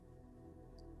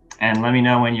and let me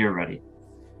know when you're ready.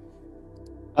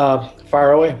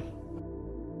 Fire away.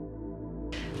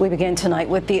 We begin tonight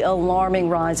with the alarming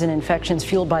rise in infections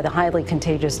fueled by the highly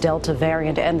contagious Delta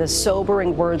variant and the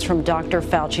sobering words from Dr.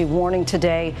 Fauci warning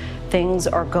today things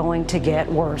are going to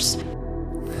get worse.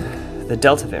 The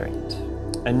Delta variant,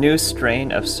 a new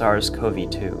strain of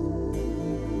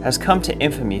SARS-CoV-2, has come to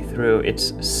infamy through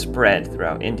its spread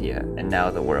throughout India and now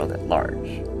the world at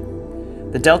large.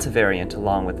 The Delta variant,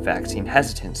 along with vaccine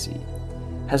hesitancy,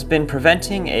 has been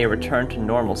preventing a return to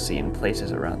normalcy in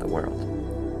places around the world.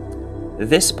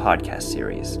 This podcast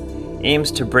series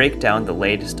aims to break down the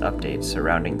latest updates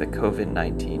surrounding the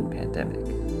COVID-19 pandemic.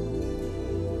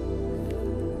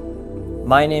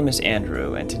 My name is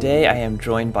Andrew, and today I am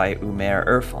joined by Umair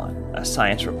Irfan, a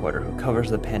science reporter who covers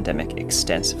the pandemic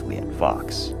extensively at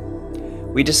Vox.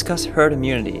 We discuss herd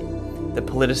immunity, the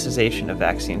politicization of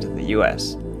vaccines in the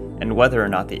US, and whether or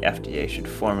not the FDA should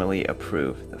formally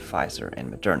approve the Pfizer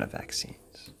and Moderna vaccines.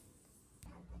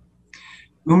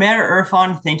 Umair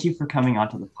Irfan, thank you for coming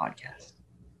onto the podcast.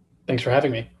 Thanks for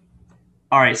having me.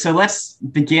 All right, so let's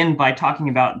begin by talking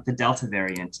about the Delta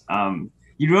variant.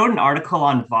 You wrote an article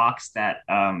on Vox that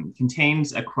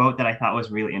contains a quote that I thought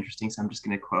was really interesting, so I'm just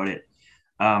going to quote it.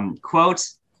 Quote,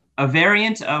 "A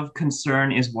variant of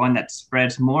concern is one that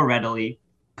spreads more readily,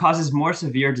 causes more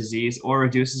severe disease, or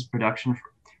reduces protection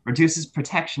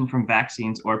from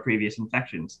vaccines or previous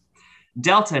infections.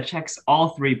 Delta checks all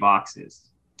three boxes."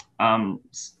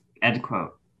 End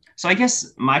quote. So I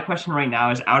guess my question right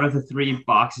now is, out of the three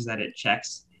boxes that it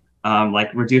checks, like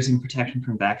reducing protection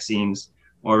from vaccines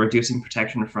or reducing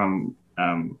protection from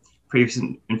previous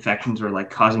infections or like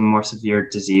causing more severe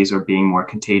disease or being more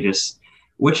contagious,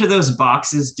 which of those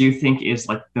boxes do you think is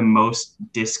like the most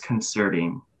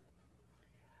disconcerting?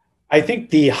 I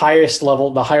think the higher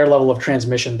level of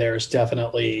transmission there is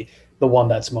definitely the one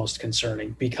that's most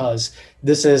concerning, because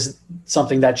this is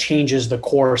something that changes the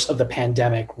course of the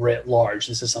pandemic writ large.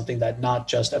 This is something that not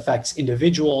just affects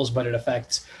individuals, but it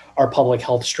affects our public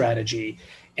health strategy.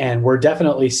 And we're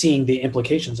definitely seeing the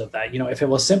implications of that. You know, if it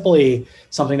was simply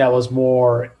something that was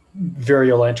more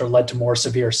virulent or led to more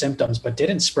severe symptoms, but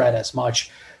didn't spread as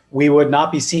much, we would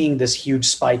not be seeing this huge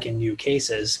spike in new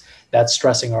cases that's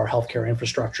stressing our healthcare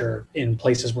infrastructure in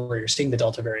places where you're seeing the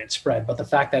Delta variant spread. But the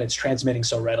fact that it's transmitting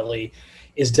so readily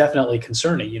is definitely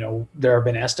concerning. You know, there have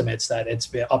been estimates that it's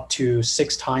been up to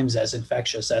 6 times as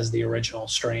infectious as the original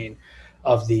strain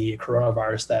of the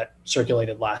coronavirus that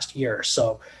circulated last year.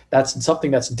 So that's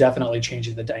something that's definitely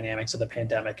changing the dynamics of the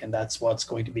pandemic, and that's what's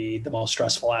going to be the most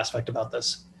stressful aspect about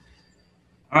this.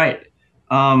 All right.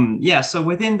 So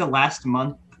within the last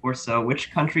month or so,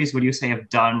 which countries would you say have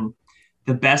done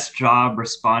the best job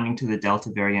responding to the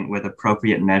Delta variant with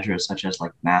appropriate measures such as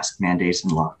like mask mandates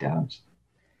and lockdowns?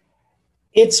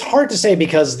 It's hard to say,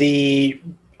 because the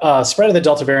spread of the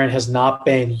Delta variant has not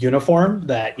been uniform.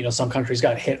 That, you know, some countries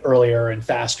got hit earlier and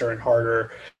faster and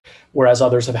harder, whereas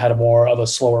others have had more of a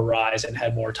slower rise and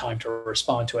had more time to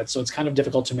respond to it. So it's kind of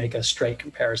difficult to make a straight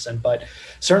comparison. But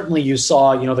certainly you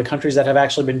saw, you know, the countries that have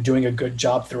actually been doing a good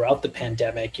job throughout the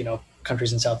pandemic, you know,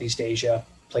 countries in Southeast Asia,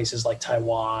 places like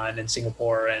Taiwan and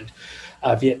Singapore and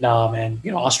Vietnam and,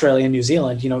 you know, Australia and New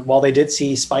Zealand, you know, while they did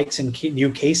see spikes in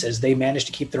new cases, they managed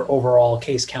to keep their overall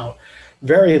case count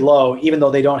very low, even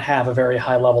though they don't have a very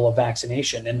high level of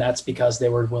vaccination. And that's because they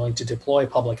were willing to deploy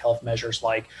public health measures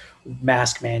like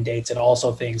mask mandates and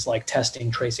also things like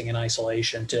testing, tracing, and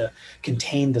isolation to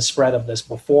contain the spread of this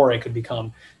before it could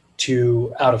become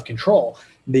too out of control.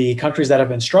 The countries that have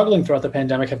been struggling throughout the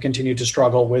pandemic have continued to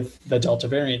struggle with the Delta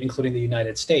variant, including the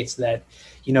United States, that,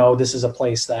 you know, this is a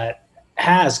place that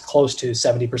has close to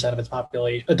 70% of its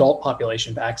adult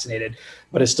population vaccinated,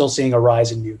 but is still seeing a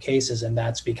rise in new cases. And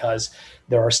that's because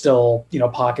there are still, you know,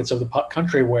 pockets of the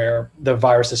country where the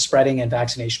virus is spreading and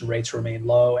vaccination rates remain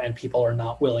low and people are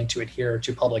not willing to adhere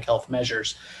to public health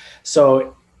measures.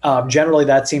 So generally,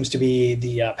 that seems to be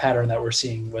the pattern that we're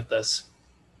seeing with this.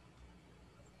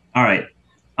 All right.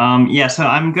 So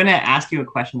I'm going to ask you a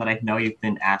question that I know you've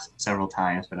been asked several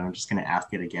times, but I'm just going to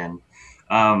ask it again.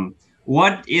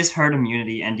 What is herd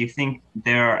immunity, and do you think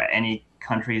there are any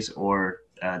countries or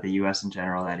the U.S. in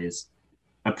general that is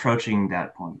approaching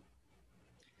that point?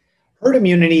 Herd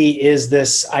immunity is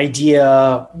this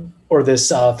idea or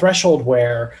this threshold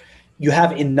where you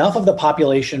have enough of the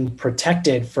population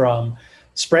protected from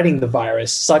spreading the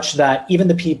virus such that even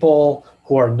the people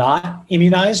who are not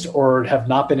immunized or have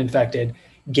not been infected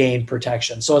gain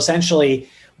protection. So essentially,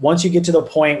 once you get to the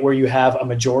point where you have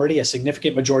a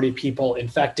significant majority of people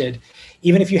infected,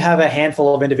 even if you have a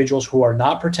handful of individuals who are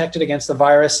not protected against the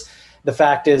virus, the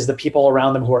fact is the people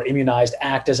around them who are immunized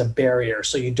act as a barrier,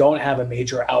 so you don't have a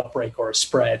major outbreak or a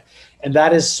spread. And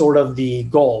that is sort of the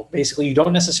goal. Basically, you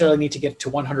don't necessarily need to get to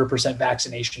 100%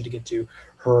 vaccination to get to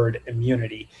herd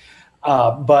immunity.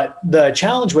 But the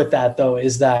challenge with that, though,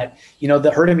 is that,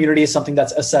 the herd immunity is something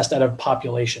that's assessed at a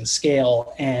population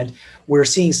scale. And we're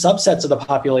seeing subsets of the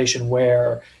population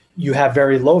where you have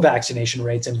very low vaccination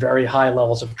rates and very high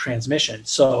levels of transmission.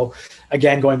 So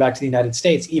again, going back to the United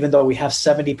States, even though we have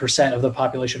 70% of the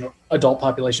population, adult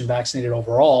population vaccinated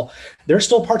overall, there's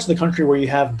still parts of the country where you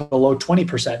have below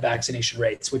 20% vaccination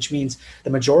rates, which means the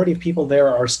majority of people there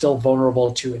are still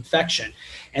vulnerable to infection.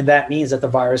 And that means that the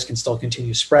virus can still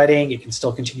continue spreading, it can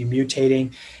still continue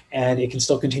mutating, and it can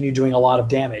still continue doing a lot of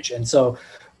damage. And so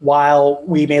while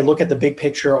we may look at the big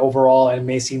picture overall and it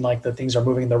may seem like the things are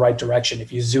moving in the right direction,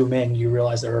 if you zoom in, you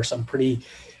realize there are some pretty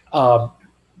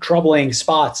troubling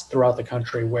spots throughout the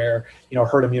country where,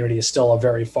 herd immunity is still a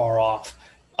very far off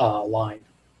line.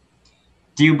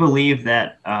 Do you believe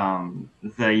that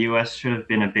the U.S. should have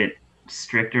been a bit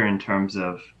stricter in terms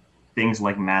of things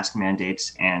like mask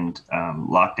mandates and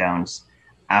lockdowns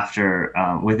after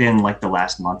within like the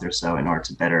last month or so in order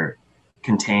to better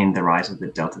contain the rise of the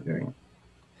Delta variant?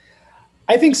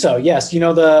 I think so, yes.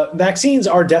 The vaccines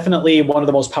are definitely one of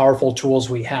the most powerful tools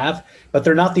we have, but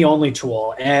they're not the only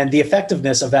tool. And the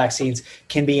effectiveness of vaccines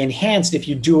can be enhanced if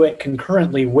you do it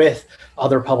concurrently with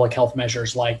other public health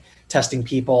measures like testing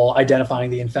people, identifying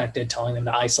the infected, telling them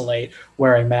to isolate,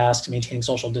 wearing masks, maintaining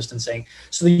social distancing.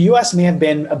 So the US may have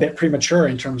been a bit premature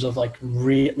in terms of like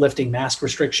lifting mask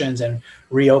restrictions and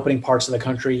reopening parts of the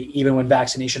country, even when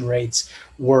vaccination rates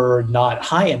were not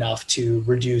high enough to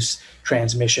reduce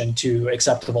transmission to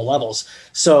acceptable levels.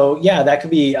 So yeah, that could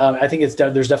be, I think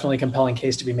there's definitely a compelling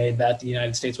case to be made that the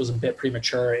United States was a bit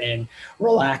premature in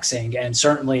relaxing. And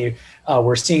certainly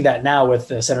we're seeing that now with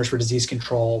the Centers for Disease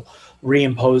Control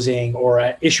reimposing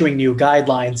or issuing new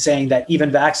guidelines saying that even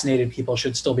vaccinated people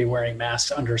should still be wearing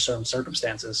masks under certain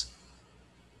circumstances.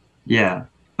 Yeah,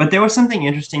 but there was something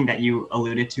interesting that you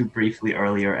alluded to briefly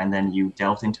earlier, and then you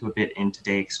delved into a bit in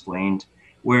Today Explained,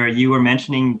 where you were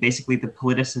mentioning basically the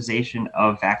politicization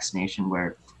of vaccination,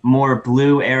 where more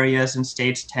blue areas and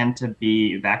states tend to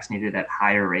be vaccinated at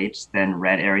higher rates than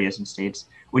red areas and states.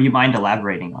 Would you mind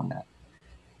elaborating on that?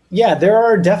 Yeah, there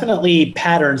are definitely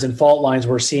patterns and fault lines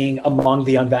we're seeing among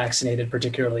the unvaccinated,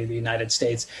 particularly the United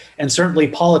States. And certainly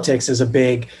politics is a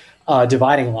big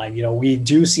dividing line. We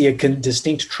do see a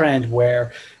distinct trend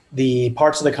where the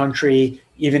parts of the country,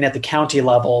 even at the county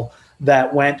level,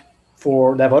 that voted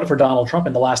for Donald Trump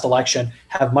in the last election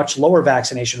have much lower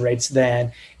vaccination rates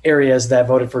than areas that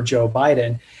voted for Joe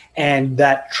Biden. And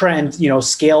that trend,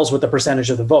 scales with the percentage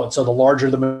of the vote. So the larger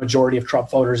the majority of Trump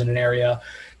voters in an area,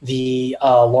 the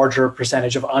larger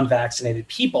percentage of unvaccinated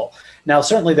people. Now,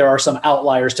 certainly there are some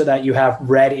outliers to that. You have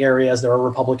red areas, there are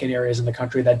Republican areas in the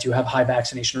country that do have high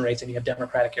vaccination rates, and you have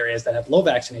Democratic areas that have low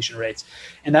vaccination rates.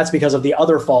 And that's because of the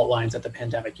other fault lines at the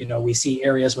pandemic. We see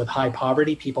areas with high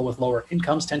poverty, people with lower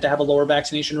incomes tend to have a lower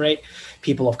vaccination rate.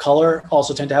 People of color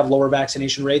also tend to have lower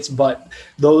vaccination rates, but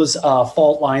those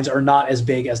fault lines are not as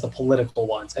big as the political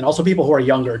ones. And also people who are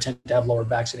younger tend to have lower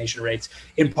vaccination rates,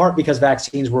 in part because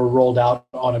vaccines were rolled out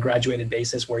on a graduated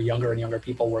basis where younger and younger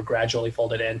people were gradually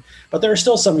folded in. But there are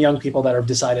still some young people that have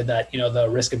decided that, the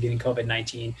risk of getting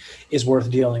COVID-19 is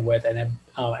worth dealing with and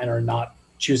are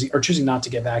choosing not to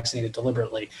get vaccinated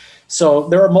deliberately. So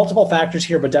there are multiple factors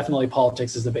here, but definitely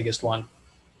politics is the biggest one.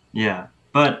 Yeah,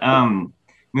 but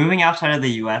moving outside of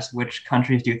the US, which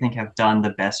countries do you think have done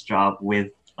the best job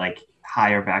with like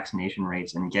higher vaccination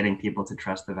rates and getting people to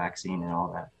trust the vaccine and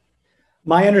all that?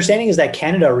 My understanding is that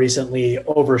Canada recently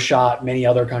overshot many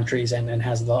other countries and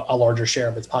has a larger share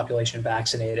of its population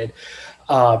vaccinated.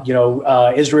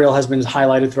 Israel has been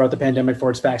highlighted throughout the pandemic for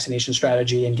its vaccination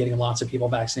strategy and getting lots of people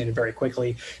vaccinated very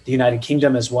quickly. The United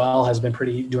Kingdom as well has been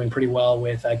doing pretty well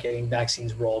with getting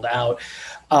vaccines rolled out.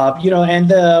 And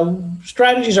the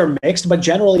strategies are mixed, but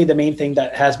generally the main thing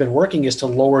that has been working is to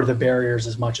lower the barriers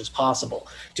as much as possible,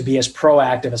 to be as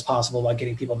proactive as possible about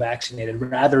getting people vaccinated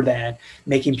rather than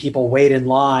making people wait in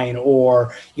line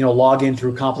or, log in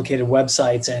through complicated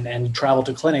websites and travel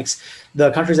to clinics.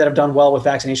 The countries that have done well with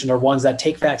vaccination are ones that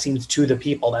take vaccines to the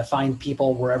people, that find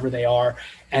people wherever they are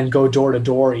and go door to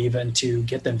door even to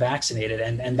get them vaccinated.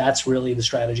 And that's really the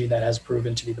strategy that has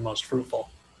proven to be the most fruitful.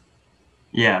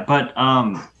 Yeah, but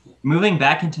moving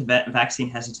back into vaccine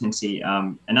hesitancy,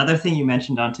 another thing you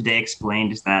mentioned on Today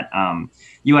Explained is that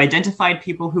you identified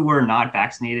people who were not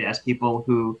vaccinated as people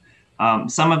who,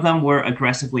 some of them were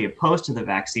aggressively opposed to the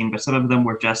vaccine, but some of them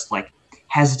were just like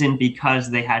hesitant because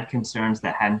they had concerns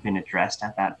that hadn't been addressed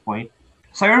at that point.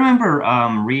 So I remember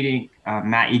reading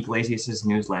Matt Iglesias'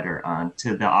 newsletter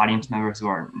to the audience members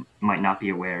who might not be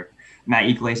aware. Matt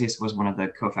Iglesias was one of the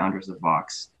co-founders of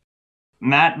Vox.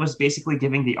 Matt was basically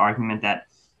giving the argument that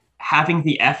having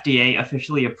the FDA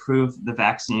officially approve the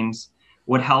vaccines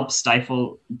would help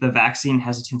stifle the vaccine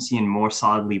hesitancy in more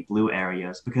solidly blue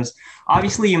areas. Because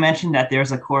obviously, you mentioned that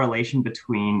there's a correlation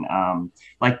between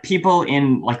like people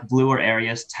in like bluer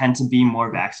areas tend to be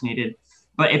more vaccinated.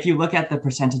 But if you look at the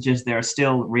percentages, there are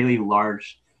still really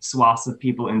large swaths of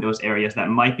people in those areas that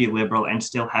might be liberal and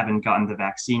still haven't gotten the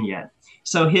vaccine yet.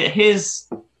 So his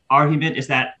argument is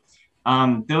that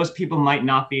those people might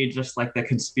not be just like the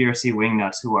conspiracy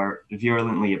wingnuts who are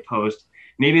virulently opposed.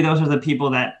 Maybe those are the people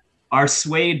that are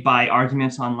swayed by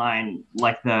arguments online,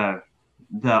 like the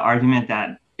argument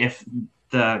that if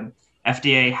the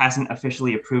FDA hasn't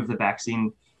officially approved the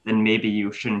vaccine, then maybe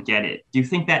you shouldn't get it. Do you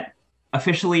think that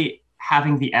officially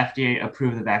having the FDA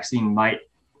approve the vaccine might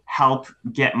help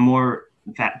get more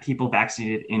people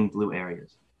vaccinated in blue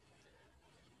areas?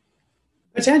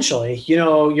 Potentially,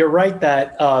 you're right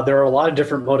that there are a lot of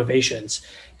different motivations.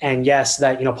 And yes,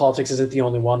 that, politics isn't the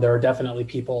only one. There are definitely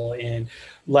people in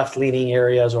left-leaning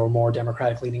areas or more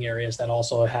Democratic-leaning areas that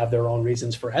also have their own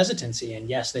reasons for hesitancy. And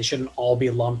yes, they shouldn't all be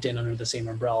lumped in under the same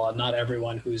umbrella. Not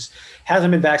everyone who's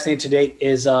hasn't been vaccinated to date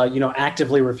is,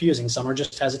 actively refusing. Some are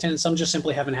just hesitant, and some just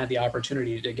simply haven't had the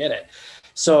opportunity to get it.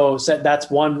 So that's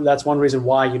one reason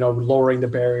why, lowering the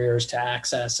barriers to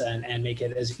access and make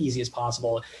it as easy as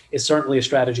possible is certainly a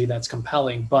strategy that's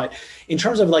compelling. But in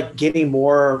terms of like getting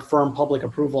more firm public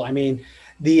approval, I mean,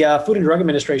 the Food and Drug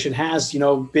Administration has,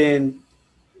 been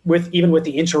even with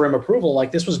the interim approval,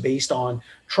 like this was based on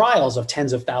trials of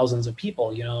tens of thousands of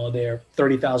people, they're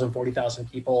 30,000,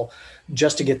 40,000 people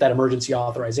just to get that emergency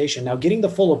authorization. Now, getting the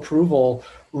full approval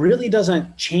really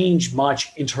doesn't change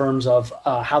much in terms of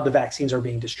how the vaccines are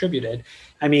being distributed.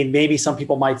 I mean, maybe some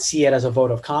people might see it as a vote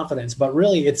of confidence, but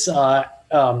really it's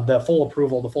the full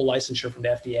approval, the full licensure from the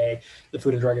FDA, the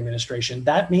Food and Drug Administration,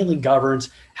 that mainly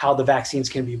governs how the vaccines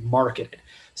can be marketed.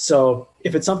 So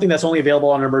if it's something that's only available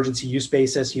on an emergency use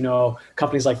basis,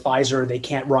 companies like Pfizer, they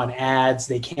can't run ads,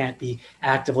 they can't be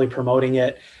actively promoting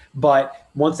it. But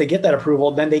once they get that approval,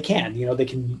 then they can, they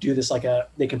can do this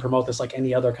they can promote this like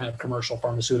any other kind of commercial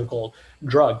pharmaceutical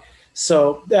drug.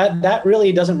 So that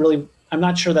really doesn't really, I'm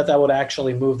not sure that would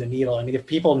actually move the needle. I mean, if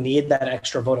people need that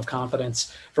extra vote of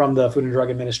confidence from the Food and Drug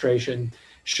Administration,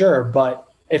 sure. But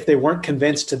if they weren't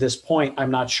convinced to this point,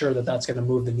 I'm not sure that that's going to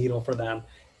move the needle for them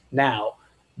now.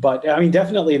 But I mean,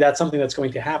 definitely that's something that's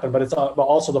going to happen. But but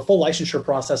also the full licensure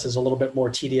process is a little bit more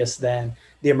tedious than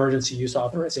the emergency use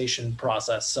authorization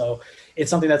process. So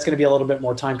it's something that's going to be a little bit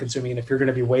more time consuming. And if you're going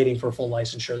to be waiting for full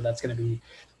licensure, that's going to be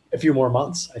a few more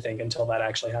months, I think, until that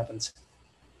actually happens.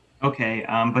 Okay,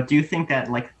 but do you think that,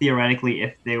 like, theoretically,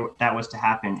 if that was to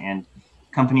happen and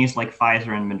companies like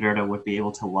Pfizer and Moderna would be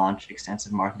able to launch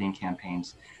extensive marketing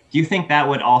campaigns, do you think that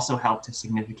would also help to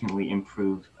significantly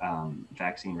improve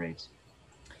vaccine rates?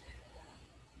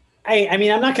 I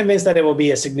mean, I'm not convinced that it will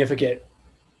be a significant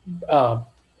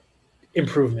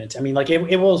improvement. I mean, like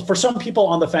it will, for some people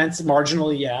on the fence,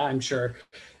 marginally, yeah, I'm sure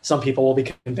some people will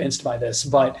be convinced by this.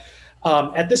 But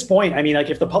at this point, I mean, like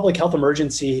if the public health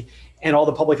emergency and all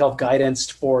the public health guidance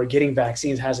for getting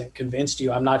vaccines hasn't convinced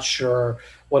you, I'm not sure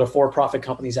what a for-profit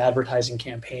company's advertising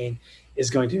campaign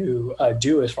is going to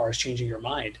do as far as changing your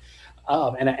mind.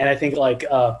 And I think like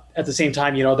at the same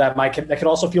time, that could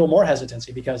also fuel more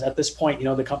hesitancy because at this point,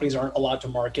 the companies aren't allowed to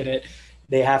market it.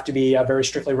 They have to be very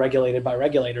strictly regulated by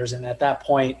regulators. And at that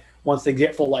point, once they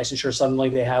get full licensure, suddenly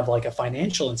they have like a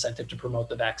financial incentive to promote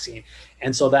the vaccine.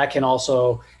 And so that can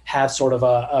also have sort of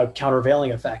a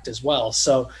countervailing effect as well.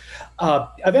 So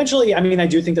eventually, I mean, I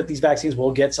do think that these vaccines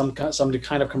will get some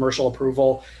kind of commercial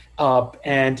approval.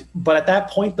 But at that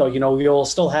point, though, you'll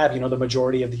still have, the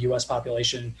majority of the U.S.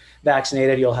 population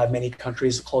vaccinated. You'll have many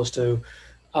countries close to,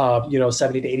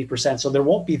 70 to 80%. So there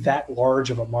won't be that large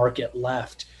of a market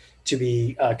left to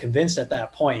be convinced at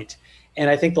that point. And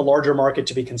I think the larger market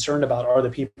to be concerned about are the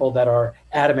people that are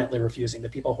adamantly refusing, the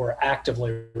people who are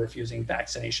actively refusing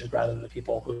vaccinations rather than the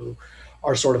people who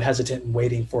are sort of hesitant and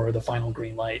waiting for the final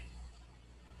green light.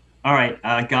 All right,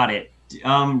 got it.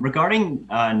 Regarding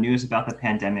news about the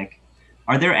pandemic,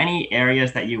 are there any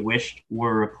areas that you wished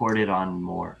were reported on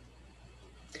more?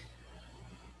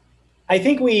 I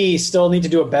think we still need to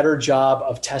do a better job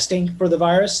of testing for the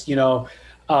virus.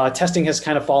 Testing has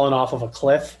kind of fallen off of a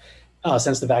cliff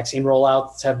since the vaccine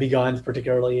rollouts have begun,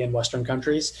 particularly in Western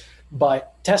countries.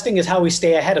 But testing is how we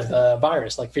stay ahead of the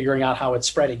virus, like figuring out how it's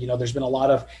spreading. There's been a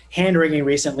lot of hand-wringing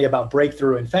recently about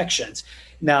breakthrough infections.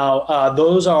 Now,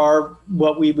 those are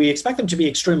what we expect them to be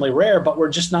extremely rare, but we're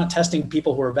just not testing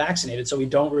people who are vaccinated, so we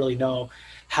don't really know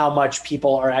how much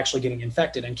people are actually getting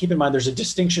infected. And keep in mind, there's a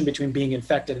distinction between being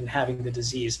infected and having the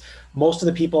disease. Most of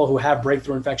the people who have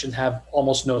breakthrough infections have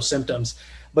almost no symptoms,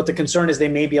 but the concern is they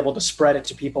may be able to spread it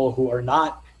to people who are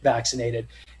not vaccinated.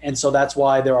 And so that's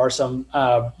why there are some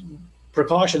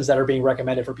precautions that are being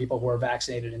recommended for people who are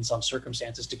vaccinated in some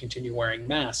circumstances to continue wearing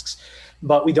masks.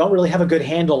 But we don't really have a good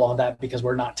handle on that because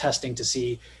we're not testing to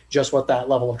see just what that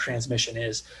level of transmission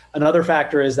is. Another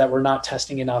factor is that we're not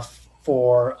testing enough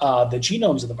for the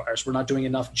genomes of the virus. We're not doing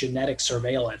enough genetic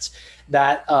surveillance.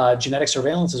 That genetic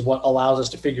surveillance is what allows us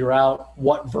to figure out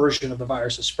what version of the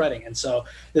virus is spreading. And so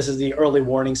this is the early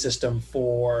warning system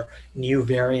for new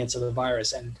variants of the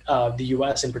virus. And the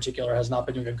US in particular has not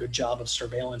been doing a good job of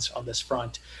surveillance on this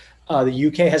front. The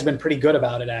UK has been pretty good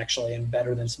about it, actually, and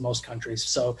better than most countries.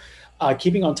 So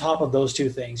keeping on top of those two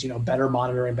things, better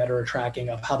monitoring, better tracking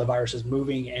of how the virus is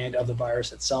moving and of the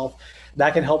virus itself,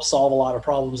 that can help solve a lot of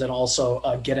problems and also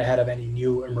get ahead of any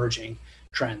new emerging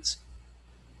trends.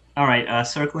 All right,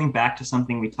 circling back to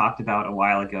something we talked about a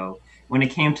while ago, when it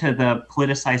came to the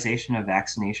politicization of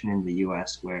vaccination in the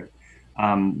US, where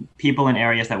people in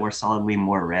areas that were solidly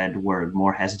more red were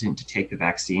more hesitant to take the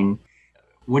vaccine,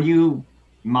 would you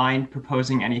mind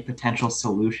proposing any potential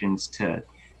solutions to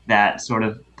that sort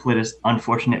of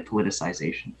unfortunate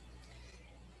politicization?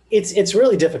 It's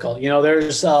really difficult.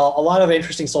 There's a lot of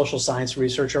interesting social science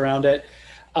research around it.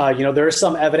 There is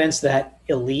some evidence that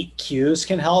elite cues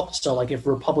can help. So like if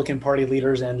Republican Party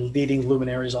leaders and leading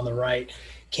luminaries on the right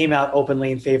came out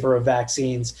openly in favor of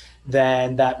vaccines,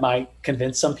 then that might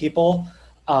convince some people.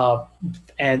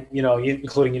 And,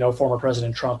 including, former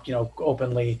President Trump,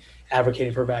 openly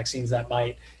advocating for vaccines, that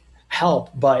might help.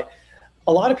 But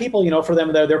a lot of people, for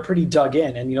them, they're pretty dug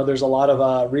in. And, there's a lot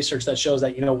of research that shows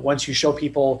that, once you show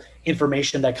people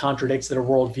information that contradicts their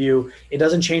worldview, it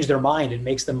doesn't change their mind. It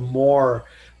makes them more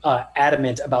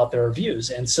adamant about their views.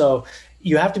 And so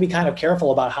you have to be kind of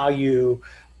careful about how you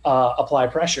apply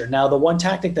pressure. Now, the one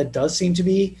tactic that does seem to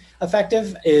be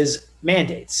effective is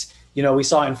mandates. We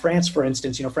saw in France, for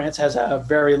instance, France has a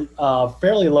very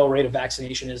fairly low rate of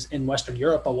vaccination in Western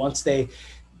Europe, but once they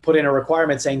put in a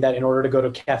requirement saying that in order to go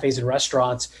to cafes and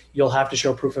restaurants, you'll have to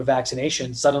show proof of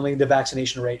vaccination, suddenly the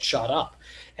vaccination rate shot up.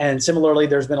 And similarly,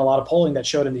 there's been a lot of polling that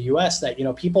showed in the US that,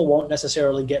 people won't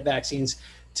necessarily get vaccines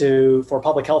for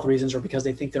public health reasons or because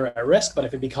they think they're at risk. But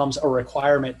if it becomes a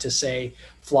requirement to, say,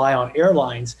 fly on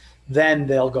airlines, then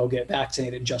they'll go get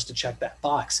vaccinated just to check that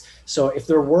box. So if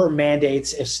there were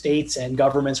mandates, if states and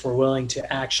governments were willing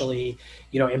to actually,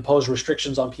 impose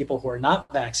restrictions on people who are not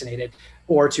vaccinated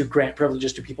or to grant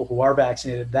privileges to people who are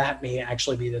vaccinated, that may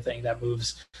actually be the thing that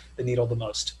moves the needle the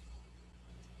most.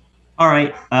 All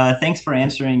right. Thanks for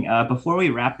answering. Before we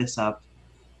wrap this up,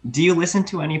 do you listen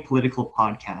to any political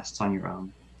podcasts on your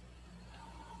own?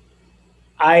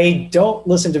 I don't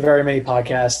listen to very many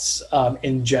podcasts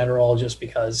in general, just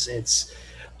because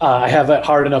I have a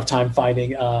hard enough time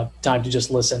finding time to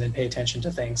just listen and pay attention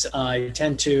to things. I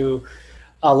tend to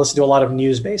listen to a lot of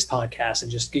news-based podcasts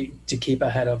and just to keep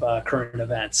ahead of current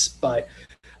events. But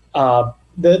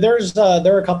there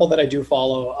are a couple that I do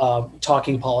follow.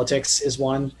 Talking Politics is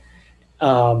one,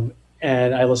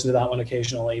 and I listen to that one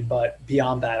occasionally. But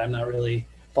beyond that, I'm not really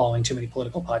following too many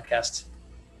political podcasts.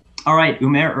 All right,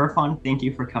 Umair Irfan, thank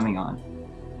you for coming on.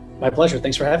 My pleasure.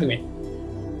 Thanks for having me.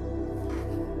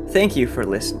 Thank you for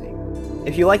listening.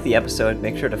 If you like the episode,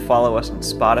 make sure to follow us on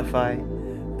Spotify,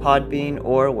 Podbean,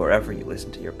 or wherever you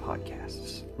listen to your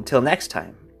podcasts. Until next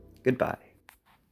time, goodbye.